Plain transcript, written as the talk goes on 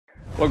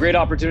Well, great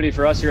opportunity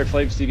for us here at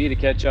Flames TV to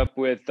catch up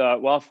with,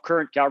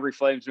 current Calgary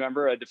Flames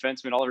member,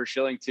 defenseman Oliver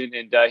Kylington,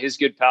 and his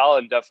good pal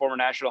and former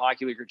National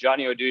Hockey Leaguer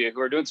Johnny Oduya,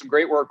 who are doing some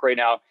great work right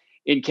now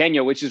in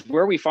Kenya, which is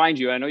where we find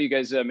you. I know you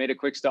guys made a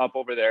quick stop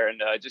over there, and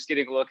just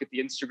getting a look at the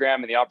Instagram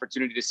and the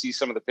opportunity to see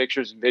some of the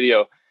pictures and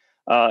video,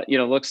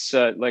 looks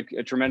like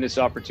a tremendous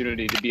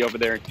opportunity to be over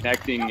there and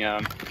connecting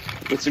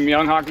with some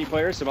young hockey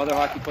players, some other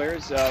hockey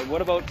players.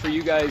 What about for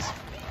you guys?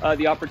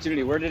 The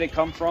opportunity, where did it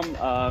come from?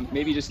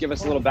 Maybe just give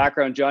us a little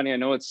background, Johnny. I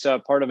know it's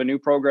part of a new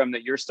program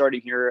that you're starting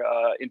here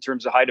in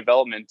terms of high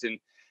development, and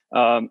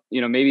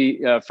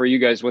maybe for you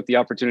guys, what the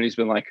opportunity's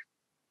been like.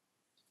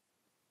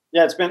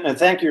 Yeah, it's been.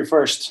 Thank you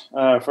first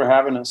for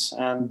having us,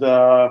 and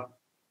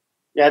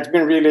it's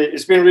been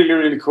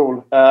really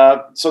cool.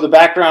 So the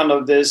background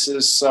of this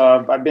is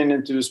I've been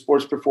into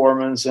sports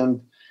performance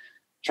and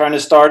trying to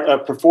start a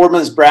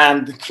performance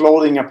brand,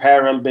 clothing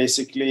apparel,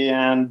 basically.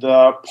 And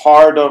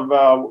part of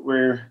what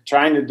we're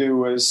trying to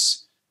do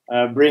is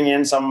bring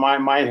in some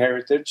of my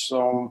heritage.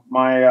 So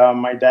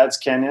my dad's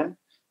Kenyan,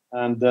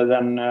 and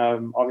then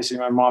obviously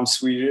my mom's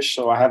Swedish.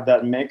 So I have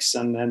that mix,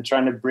 and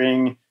trying to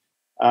bring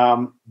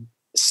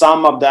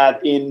some of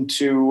that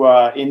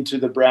into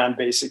the brand,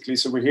 basically.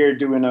 So we're here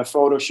doing a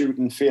photo shoot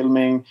and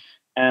filming,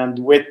 and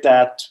with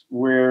that,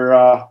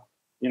 we're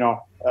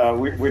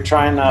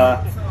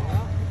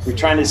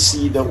trying to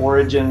see the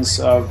origins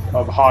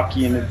of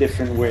hockey in a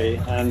different way.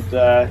 And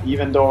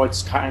even though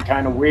it's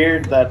kind of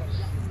weird that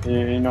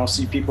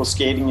see people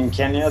skating in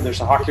Kenya,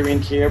 there's a hockey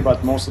rink here,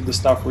 but most of the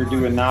stuff we're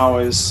doing now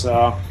is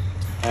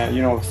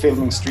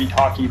filming street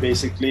hockey,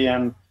 basically.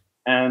 And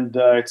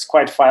it's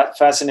quite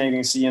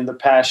fascinating seeing the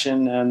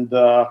passion and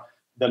the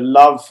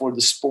love for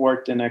the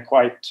sport in a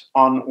quite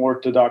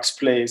unorthodox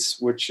place,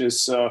 which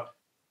is a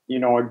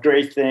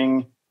great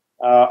thing.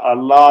 A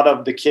lot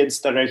of the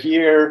kids that are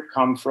here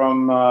come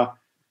from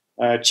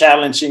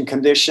challenging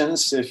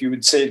conditions, if you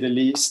would say the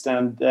least,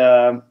 and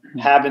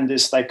having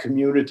this like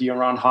community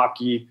around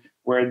hockey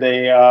where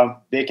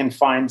they can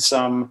find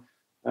some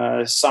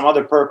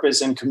other purpose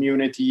and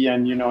community,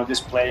 and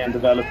just play and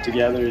develop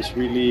together is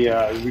really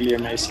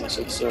amazing.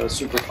 So it's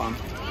super fun.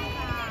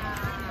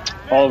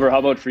 Oliver, how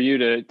about for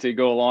you to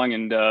go along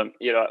and,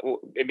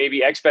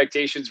 maybe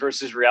expectations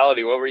versus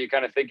reality? What were you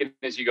kind of thinking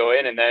as you go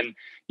in, and then,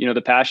 the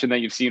passion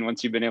that you've seen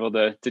once you've been able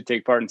to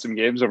take part in some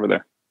games over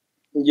there?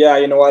 Yeah,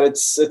 you know what?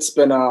 It's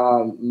been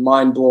a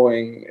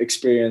mind-blowing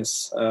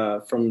experience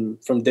from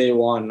day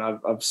one.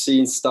 I've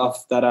seen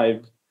stuff that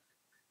I've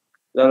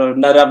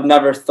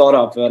never thought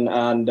of,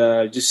 and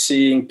just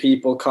seeing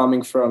people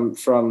coming from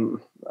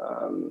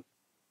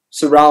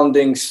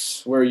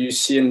surroundings where you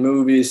see in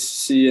movies,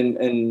 see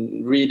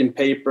and read in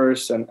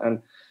papers,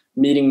 and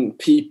meeting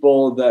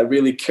people that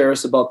really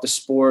cares about the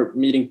sport,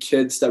 meeting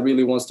kids that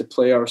really wants to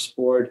play our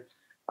sport.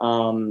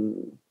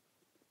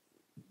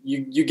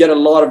 You get a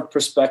lot of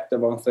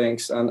perspective on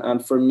things,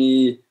 and for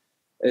me,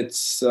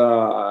 it's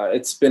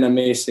been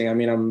amazing. I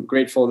mean, I'm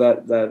grateful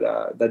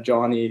that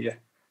Johnny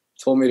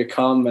told me to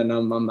come, and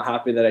I'm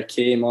happy that I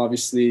came.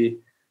 Obviously,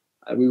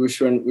 we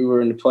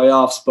were in the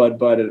playoffs, but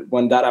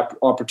when that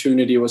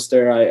opportunity was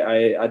there,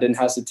 I didn't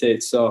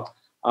hesitate. So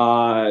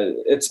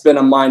it's been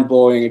a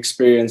mind-blowing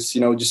experience,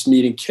 just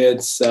meeting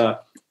kids,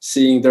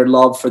 seeing their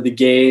love for the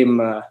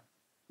game,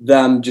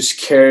 them just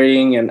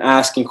caring and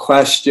asking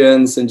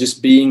questions and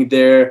just being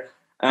there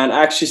and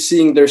actually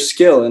seeing their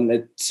skill. And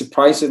it's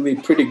surprisingly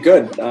pretty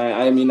good.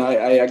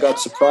 I got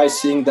surprised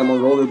seeing them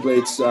on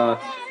rollerblades,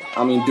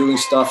 doing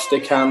stuff,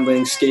 stick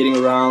handling, skating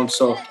around.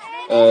 So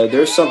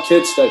there's some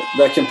kids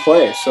that can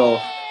play. So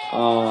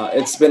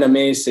it's been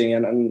amazing.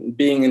 And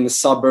being in the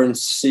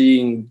suburbs,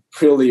 seeing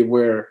really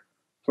where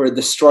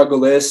the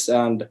struggle is,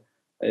 and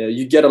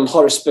you get a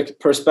lot of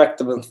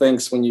perspective on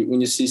things when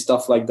you see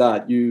stuff like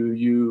that.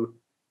 You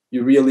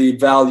really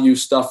value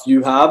stuff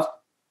you have,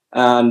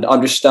 and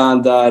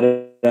understand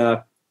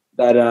that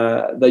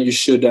you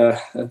should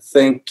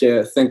think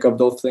of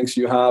those things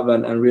you have,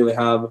 and really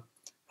have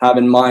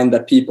in mind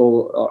that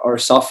people are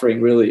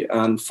suffering really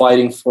and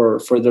fighting for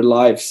their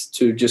lives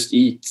to just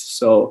eat.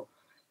 So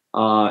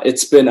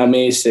it's been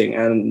amazing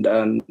and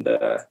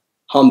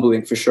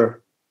humbling for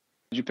sure.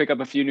 Did you pick up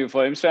a few new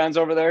Flames fans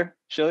over there,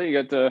 Shilly?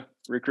 You got to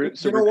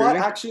recruit? You know what?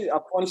 Actually, a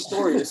funny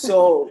story.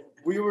 So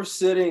we were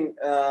sitting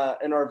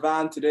in our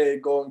van today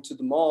going to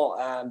the mall,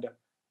 and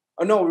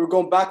we were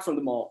going back from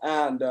the mall,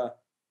 and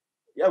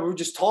we were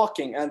just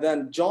talking, and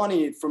then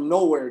Johnny from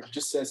nowhere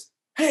just says,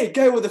 "Hey,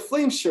 guy with a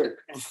Flame shirt."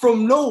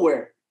 From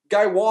nowhere,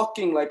 guy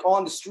walking like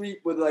on the street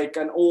with like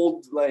an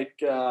old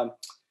like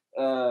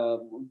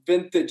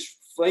vintage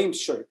Flame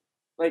shirt.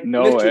 Like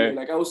no literally, way.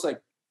 like I was like,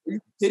 "Are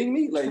you kidding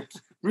me? Like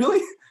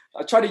really?"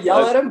 I tried to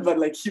yell at him, but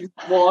like he was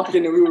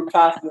walking and we were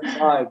passing him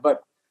by.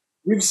 But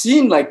we've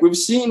seen that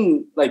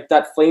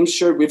Flame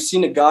shirt. We've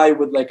seen a guy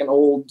with like an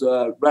old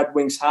Red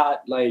Wings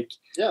hat. Like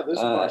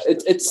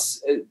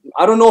it's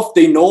I don't know if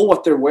they know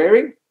what they're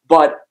wearing,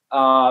 but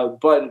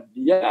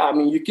yeah, I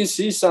mean you can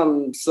see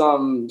some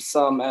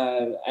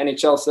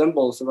NHL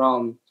symbols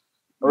around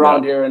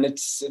around here, and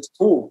it's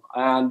cool.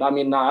 And I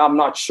mean, I'm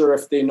not sure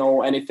if they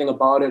know anything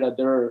about it.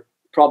 They're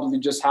probably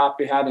just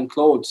happy having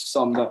clothes.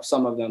 Some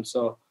of them.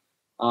 So